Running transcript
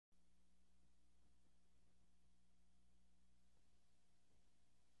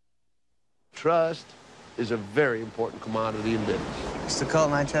trust is a very important commodity in business. It's the cult,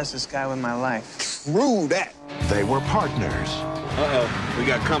 and I trust this guy with my life. Rule that. They were partners. Uh-oh, we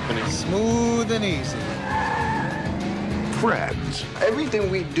got company. Smooth and easy. Friends. Everything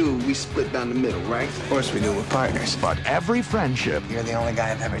we do, we split down the middle, right? Of course we do, we're partners. But every friendship You're the only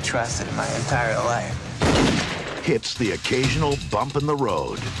guy I've ever trusted in my entire life. hits the occasional bump in the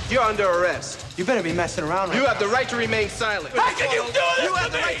road. You're under arrest. You better be messing around right You have the right to remain silent. How can you do this You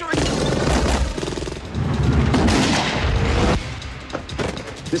have the right to...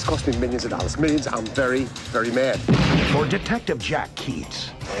 This cost me millions of dollars. Millions. I'm very, very mad. For Detective Jack Keats.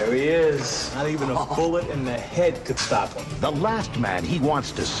 There he is. Not even a bullet in the head could stop him. The last man he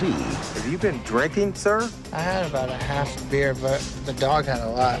wants to see. Have you been drinking, sir? I had about a half a beer, but the dog had a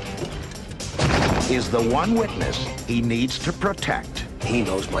lot. Is the one witness he needs to protect. He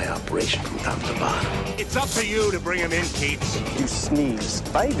knows my operation from top to bottom. It's up to you to bring him in, Keats. You sneeze.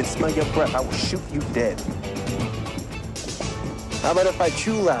 If I even smell your breath, I will shoot you dead. How about if I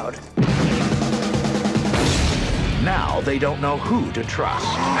chew loud? Now they don't know who to trust.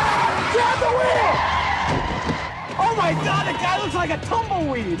 Grab the wheel! Oh my God, the guy looks like a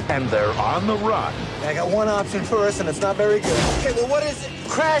tumbleweed! And they're on the run. I got one option for us, and it's not very good. Okay, well, what is it?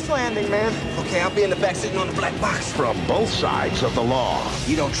 Crash landing, man. Okay, I'll be in the back sitting on the black box. From both sides of the law.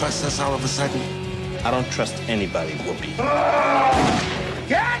 You don't trust us all of a sudden? I don't trust anybody, Whoopi.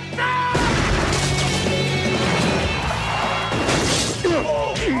 Get down!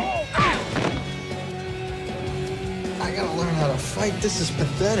 I gotta learn how to fight. This is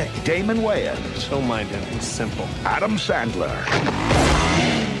pathetic. Damon Wayans. Don't mind him. He's simple. Adam Sandler.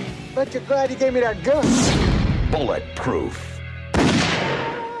 Bet you're glad you gave me that gun. Bulletproof.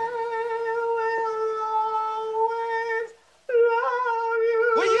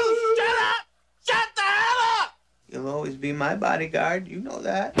 Will you shut up? Shut the hell up! You'll always be my bodyguard. You know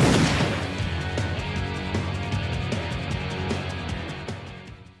that.